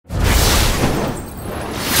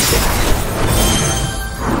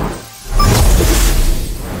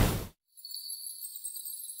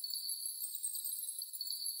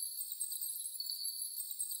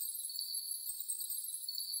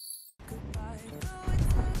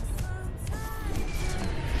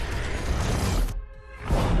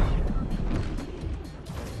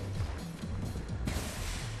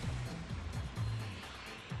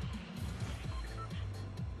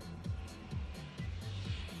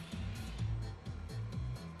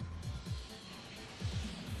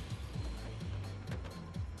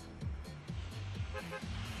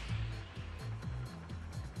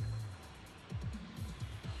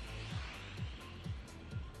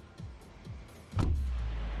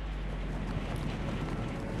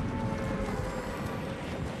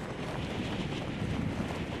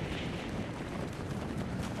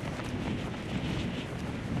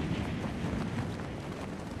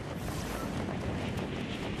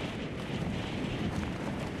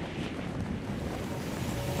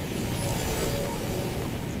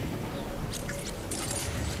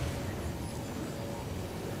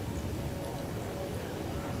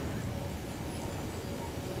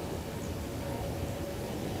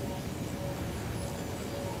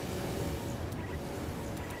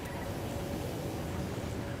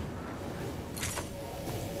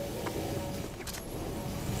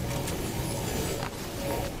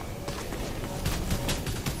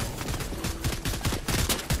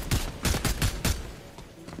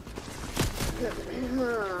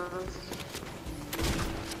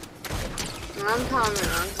I'm coming,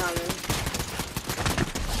 I'm coming.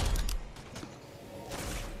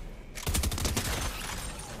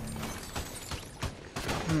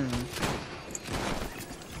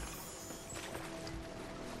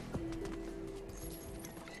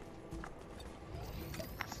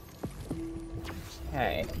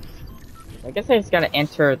 Okay. I guess I just gotta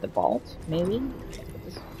enter the vault, maybe?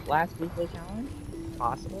 This last weekly challenge?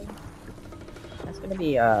 Possibly? That's gonna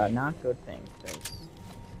be a not good thing, because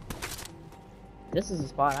this is a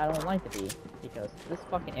spot I don't like to be, because this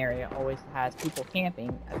fucking area always has people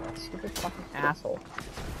camping as a stupid fucking asshole.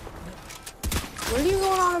 What are you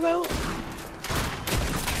going on about?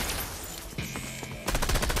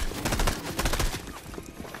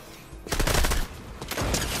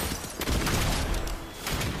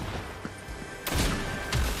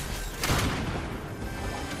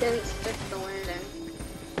 Didn't stick the landing.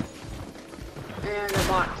 And the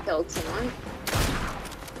bot killed someone.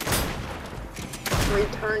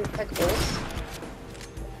 Return pickles.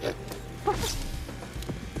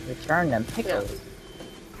 Return them pickles. Yeah.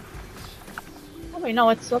 Oh wait, no,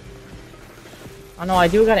 it's up. Oh no, I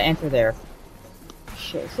do gotta enter there.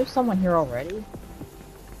 Shit, is there someone here already?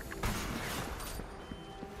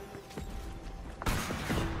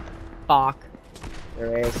 Fuck.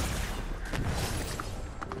 There is.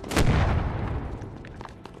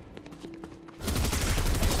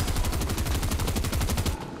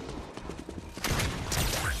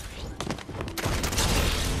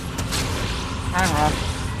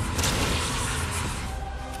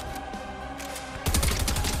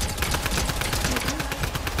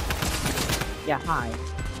 Yeah, hi.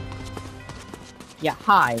 Yeah,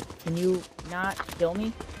 hi. Can you not kill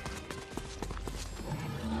me?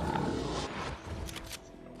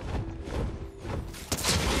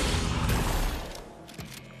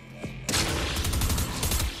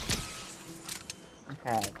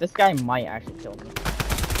 Okay, this guy might actually kill me.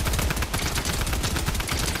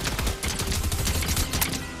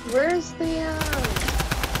 Where's the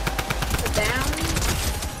down?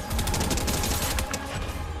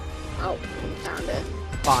 Oh, found it.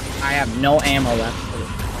 Fuck, I have no ammo left for this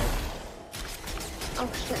fight. Oh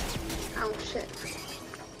shit. Oh shit.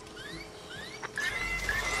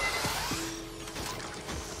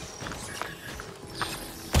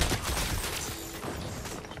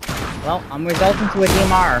 Well, I'm resulting to a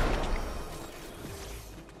DMR.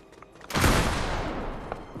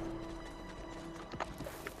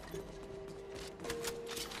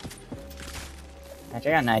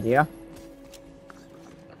 Actually, I got an idea.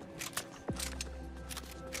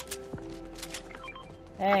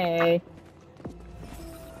 Hey.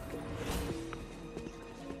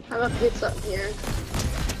 I have a pizza up here.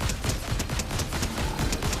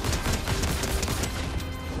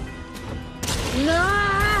 No!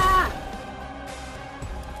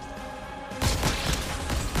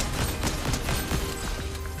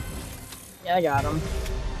 Yeah, I got him.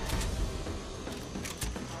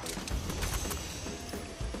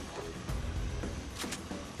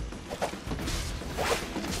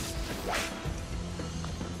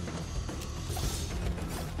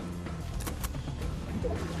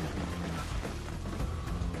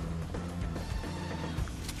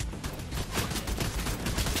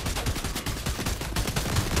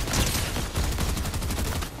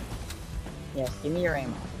 Yes, give me your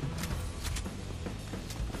ammo.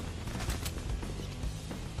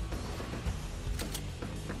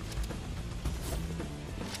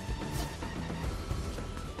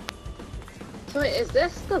 So wait, is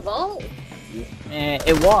this the vault?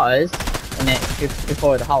 It was, and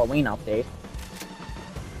before the Halloween update.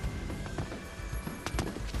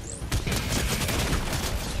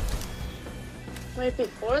 Wait,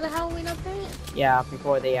 before the Halloween update? Yeah,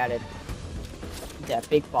 before they added that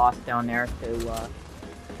big boss down there to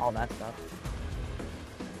all that stuff.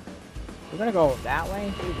 We're gonna go that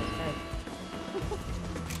way? Jesus Christ.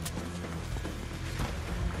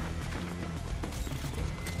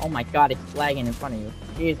 Oh my god, it's lagging in front of you.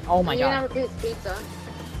 Jeez, oh my god. You can have a piece of pizza.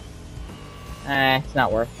 It's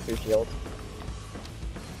not worth 2 shields.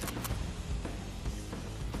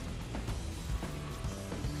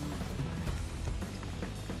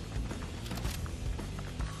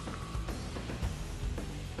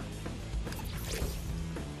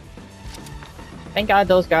 Thank God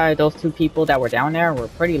those 2 people that were down there were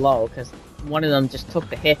pretty low, because one of them just took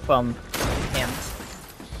the hit from him.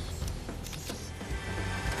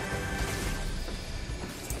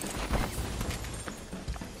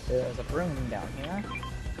 There's a broom down here.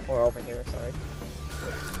 Or over here, sorry.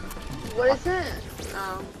 What is it?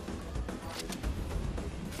 Oh.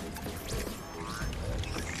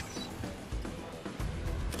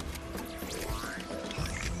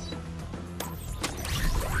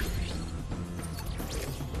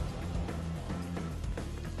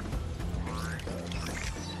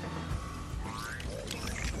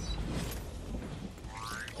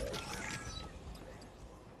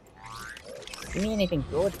 Give me anything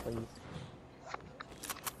good, please.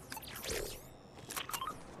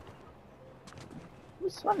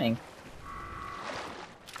 Who's swimming?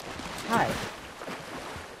 Hi.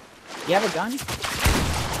 You have a gun?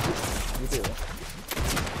 You do.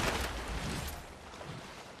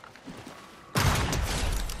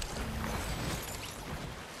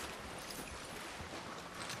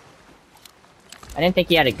 I didn't think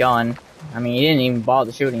he had a gun. I mean, he didn't even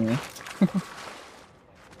bother shooting me.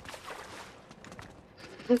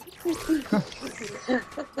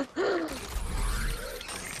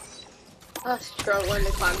 I was struggling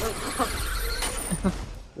to climb the wall.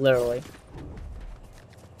 Literally.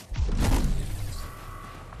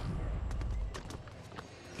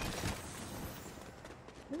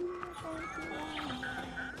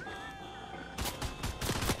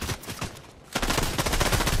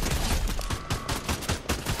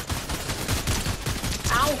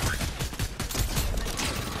 Ow!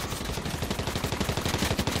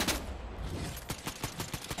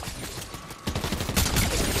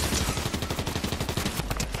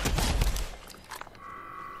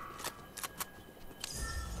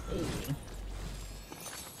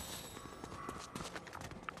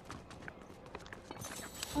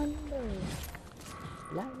 Thunder.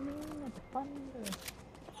 Lightning and thunder.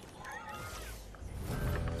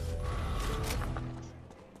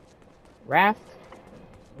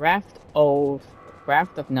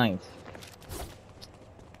 Raft of night.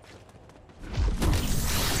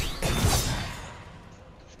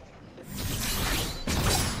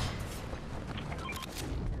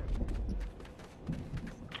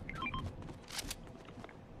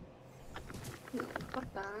 Fuck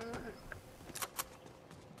that.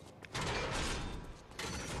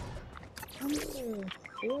 Thunder.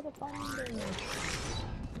 Feel the thunder.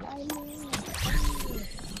 Lightning and thunder.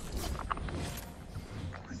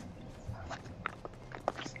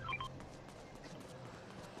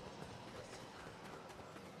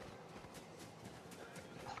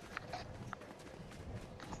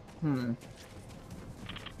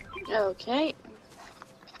 Okay.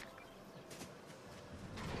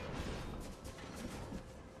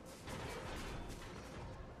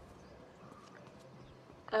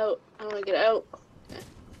 Out. I want to get out. Okay.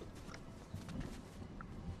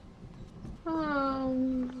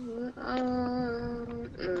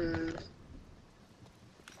 Mm.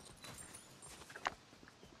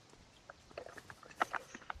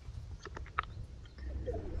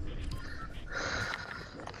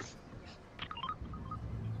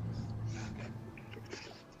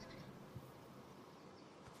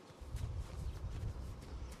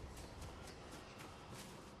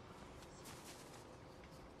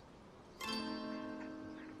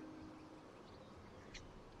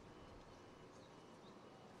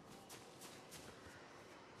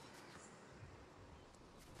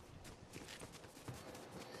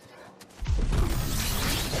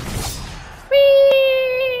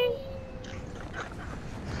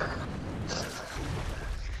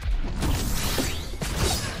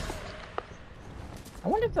 I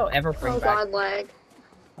wonder if they'll ever bring Oh back. god, lag.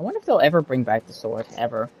 I wonder if they'll ever bring back the sword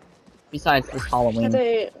ever. Besides this Halloween.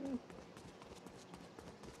 They...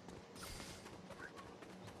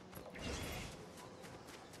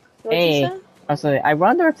 What'd Hey, you say? I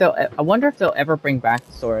wonder if they'll ever bring back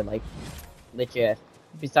the sword, like legit.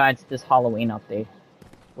 Besides this Halloween update,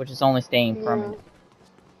 which is only staying permanent.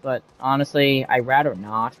 But honestly, I'd rather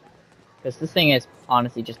not, because this thing is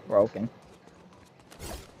honestly just broken.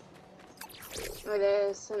 It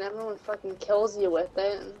is, and everyone fucking kills you with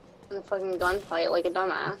it in a fucking gunfight like a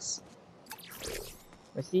dumbass.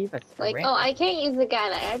 Receive a Like, oh, I can't use the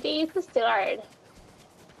gun, I have to use the sword.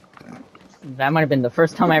 That might have been the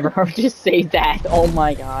first time I ever heard you say that. Oh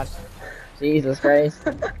my god. Jesus Christ.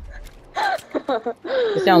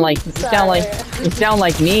 You sound like me. Sound like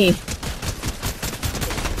you.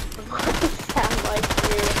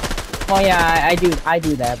 Oh yeah, I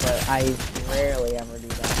do that, but I rarely ever do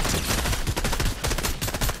that.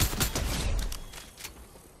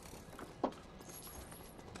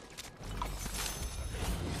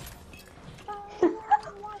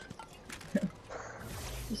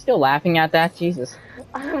 You still laughing at that? Jesus.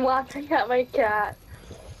 I'm laughing at my cat.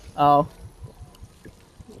 Oh.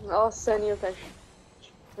 I'll send you a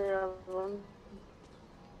picture of him.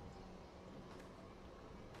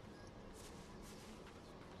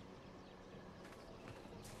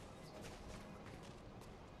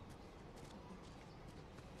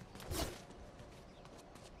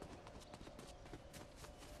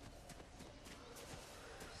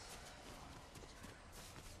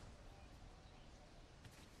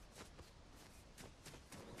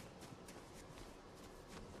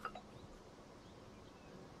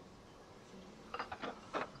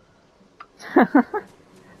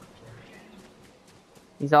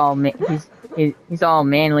 He's all he's all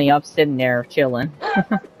manly up sitting there chilling.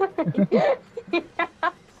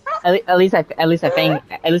 At least I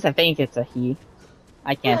think it's a he.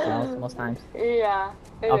 I can't tell most times. Yeah,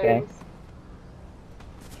 it Okay. is.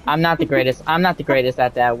 I'm not the greatest. I'm not the greatest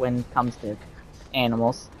at that when it comes to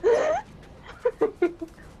animals.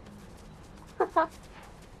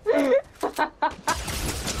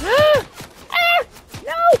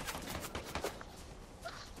 No!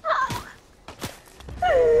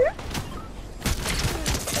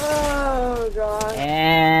 Oh god.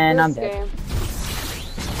 And This I'm dead. game.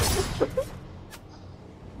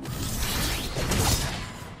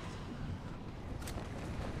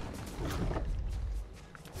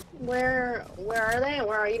 Where are they and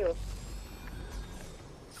where are you?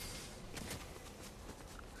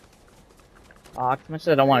 As much as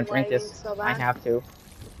I don't want to drink Lagging this, so I bad. have to.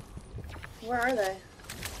 Where are they?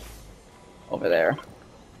 Over there.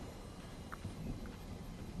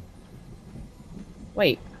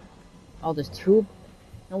 Wait. Oh, there's two.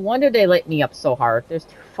 No wonder they lit me up so hard. There's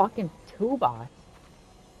fucking two bots.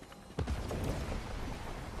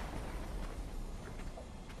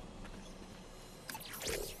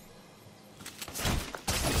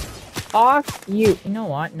 Fuck you. You know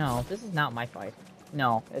what? No, this is not my fight.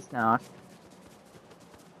 No, it's not.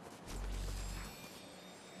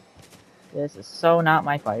 This is so not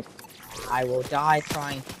my fight. I will die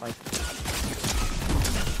trying to fight.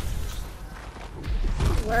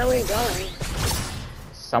 Where are we going?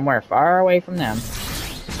 Somewhere far away from them.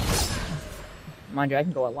 Mind you, I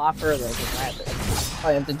can go a lot further because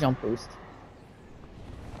I have the jump boost.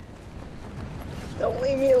 Don't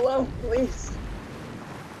leave me alone, please.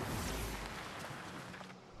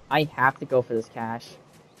 I have to go for this cash.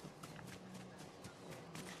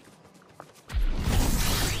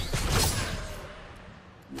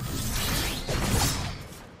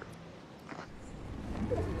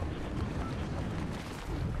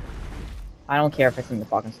 I don't care if it's in the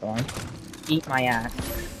fucking storm. Eat my ass.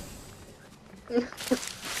 I'm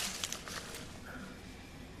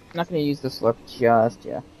not gonna use the slurp just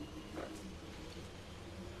yet.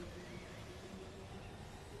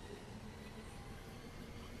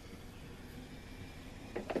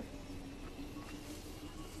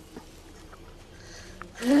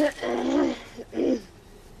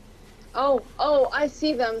 Oh, I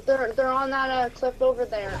see them. They're on that cliff over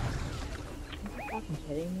there. Are you fucking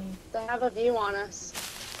kidding me? They have a view on us.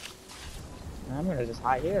 I'm gonna just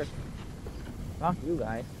hide here. Fuck you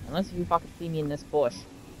guys. Unless you fucking see me in this bush.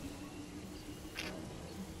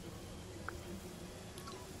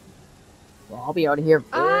 Well, I'll be out of here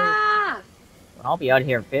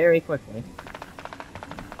very quickly.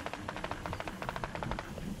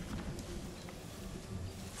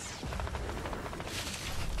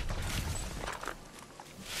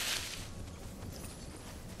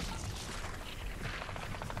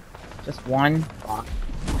 Just one. Fuck.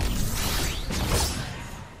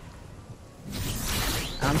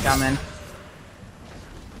 I'm coming.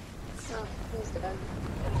 Oh, he's dead.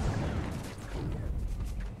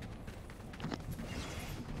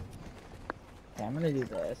 Okay, I'm gonna do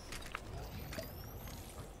this.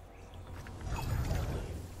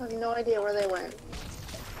 I have no idea where they went.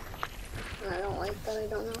 And I don't like that. I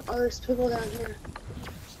don't know. Oh, there's people down here.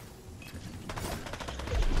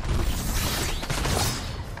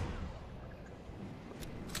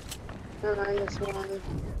 Never mind this one.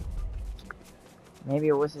 Maybe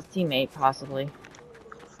it was his teammate, possibly.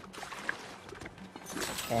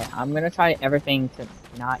 Okay, I'm gonna try everything to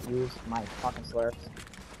not use my fucking slurps.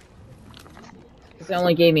 Because it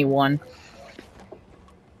only gave me one.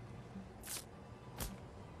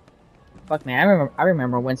 Fuck man, I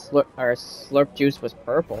remember when slurp juice was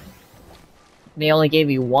purple. They only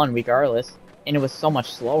gave you one regardless. And it was so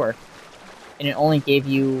much slower. And it only gave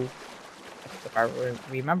you, if I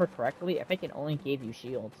remember correctly, I think it only gave you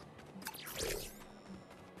shields.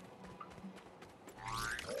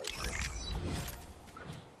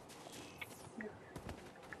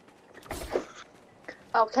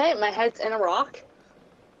 Okay, my head's in a rock.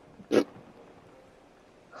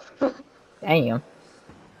 Damn.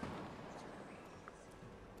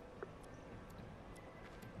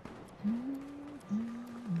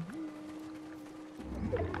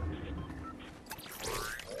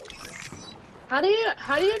 How do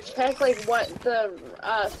you check like what the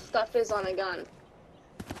stuff is on a gun?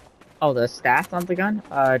 Oh, the stats on the gun?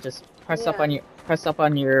 Just press up Yeah.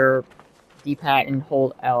 on your D-pad and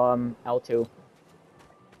hold L2.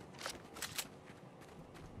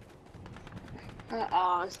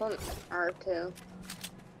 Oh, it's on R2.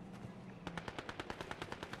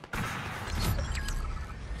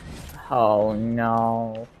 Oh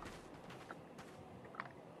no.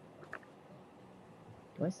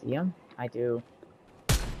 Do I see him? I do.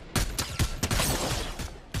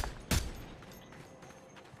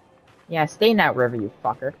 Yeah, stay in that river, you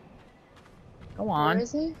fucker. Go on. Where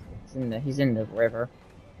is he? He's in the river.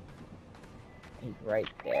 He's right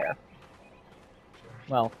there.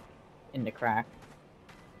 Well, in the crack.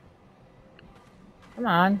 Come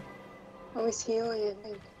on. Oh, he's healing, I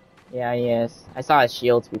think. Yeah, he is. I saw his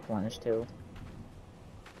shields replenish too.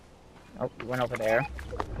 Oh, he went over there.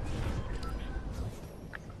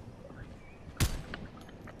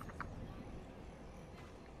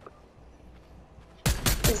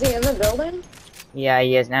 Is he in the building? Yeah,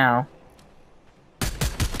 he is now.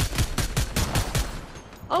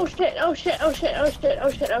 Oh shit, oh shit, oh shit, oh shit, oh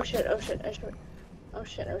shit, oh shit, oh shit, oh shit. Oh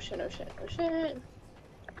shit, oh shit, oh shit, oh shit.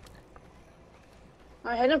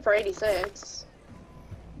 I hit him for 86.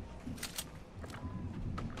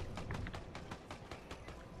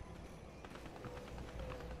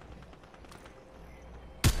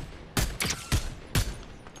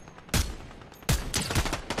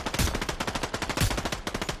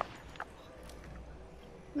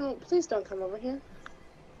 No, please don't come over here.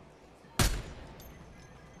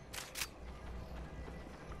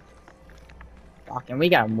 Fucking, we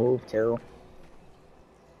gotta move too.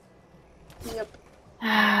 Yep.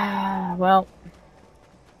 Well.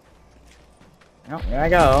 Oh, here I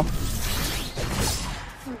go.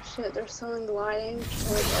 Oh shit, there's someone gliding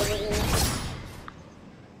like over here.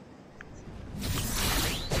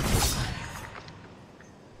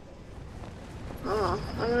 Oh,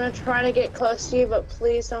 I'm gonna try to get close to you, but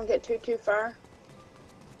please don't get too far.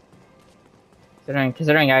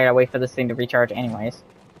 Considering I gotta wait for this thing to recharge anyways.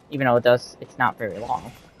 Even though it's not very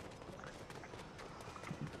long.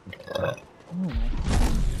 Oh my.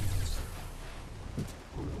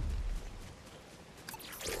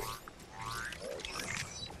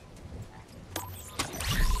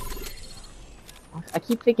 I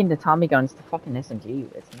keep thinking the Tommy gun's the fucking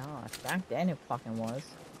SMG. It's not. Back then it fucking was.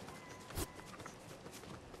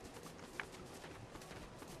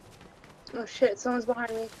 Oh shit, someone's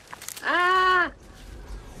behind me. Ah!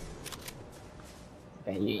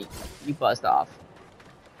 Okay, you buzzed off.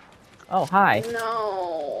 Oh, hi.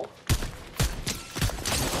 No.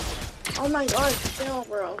 Oh my god, still,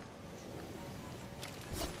 bro.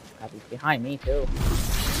 God, he's behind me too.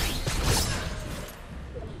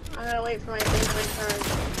 I gotta wait for my thing to return.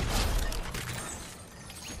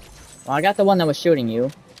 Well, I got the one that was shooting you.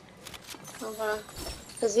 Okay.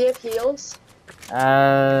 Does he have heals?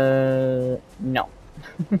 No.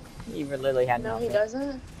 He literally had No, nothing. he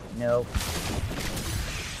doesn't? Nope.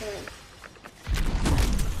 Okay.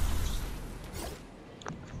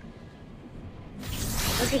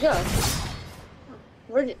 Where'd you go?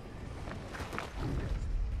 Where'd you...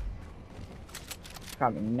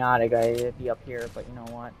 Probably not a good idea to be up here, but you know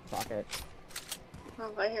what? Fuck it.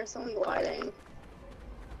 Oh, I hear someone gliding.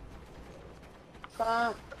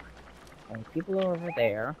 Fuck. And people are over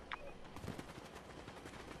there.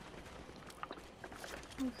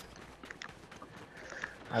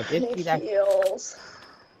 I did see that. Heals.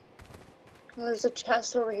 Well, there's a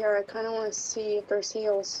chest over here. I kind of want to see if there's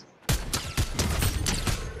heals.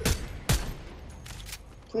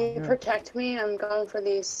 Can you protect me? I'm going for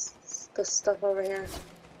this stuff over here.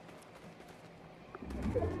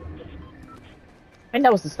 I think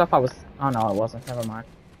that was the stuff I was. Oh no, it wasn't. Never mind.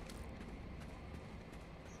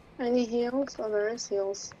 Any heals? Oh, there is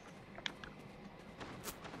heals.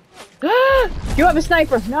 You have a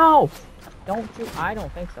sniper! No! Don't you? I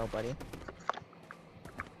don't think so, buddy.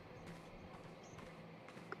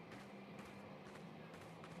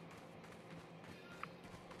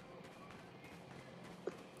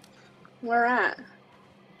 Where at?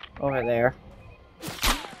 Over there.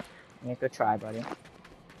 Yeah, good try, buddy.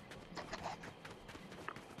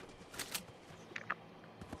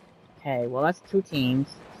 Okay, well that's 2 teams,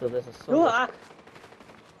 so there's a solo.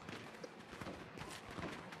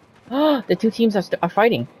 The 2 teams are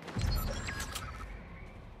fighting.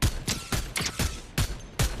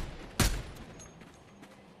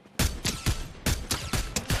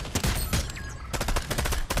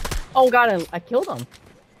 Oh god, I killed him.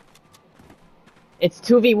 It's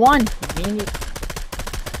 2v1.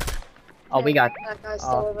 Oh, we got. That guy's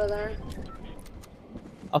still over there.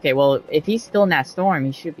 Okay, well, if he's still in that storm,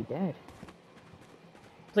 he should be dead.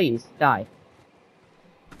 Please, die.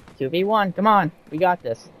 2v1, come on. We got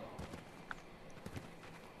this.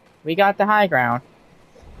 We got the high ground.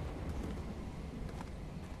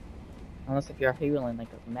 Unless if you're healing like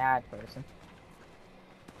a mad person.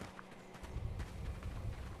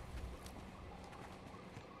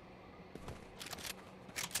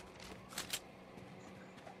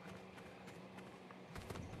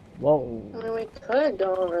 Whoa. I mean, we could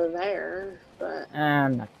go over there, but...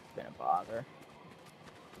 I'm not gonna bother.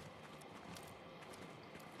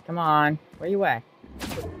 Come on. Where you at?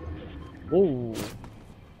 Ooh.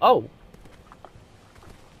 Oh!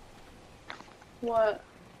 What?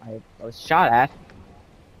 I was shot at.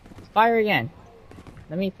 Fire again.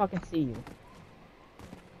 Let me fucking see you.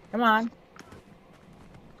 Come on.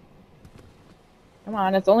 Come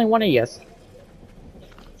on, it's only one of you.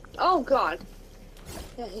 Oh, God.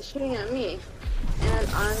 Yeah, he's shooting at me. And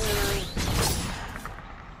I'm gonna...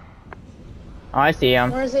 Oh, I see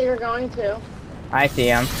him. Where is it you're going to? I see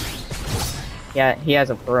him. Yeah, he has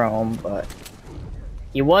a broom, but...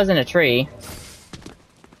 He was in a tree.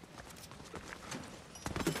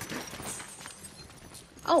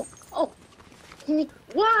 Oh, oh. Can you...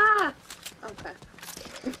 Wah! Okay.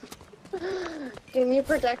 Can you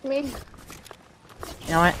protect me?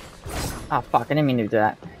 You know what? Oh fuck, I didn't mean to do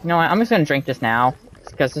that. You know what, I'm just gonna drink this now.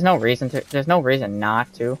 Because there's no reason to, there's no reason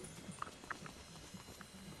not to.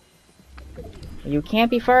 You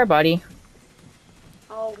can't be fur, buddy.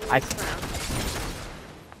 Oh,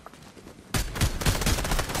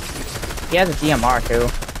 He has a DMR too.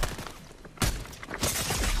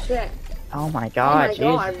 shit. Oh my god,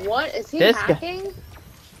 oh my god, what? Is he This hacking?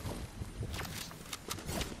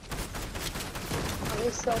 Oh,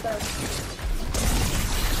 he's still there.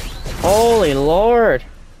 Holy lord!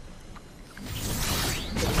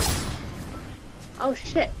 Oh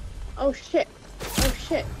shit. Oh shit. Oh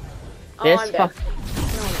shit. Oh, This I'm fuck. dead.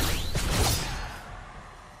 No.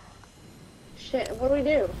 Shit, what do we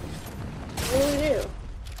do? What do we do?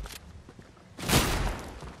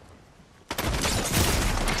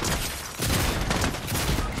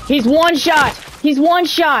 He's one shot! He's one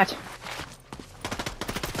shot!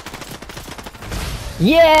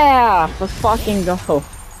 Yeah! Let's fucking go.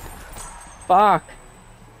 Fuck.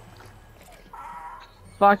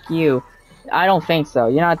 Fuck you. I don't think so.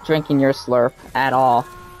 You're not drinking your slurp at all.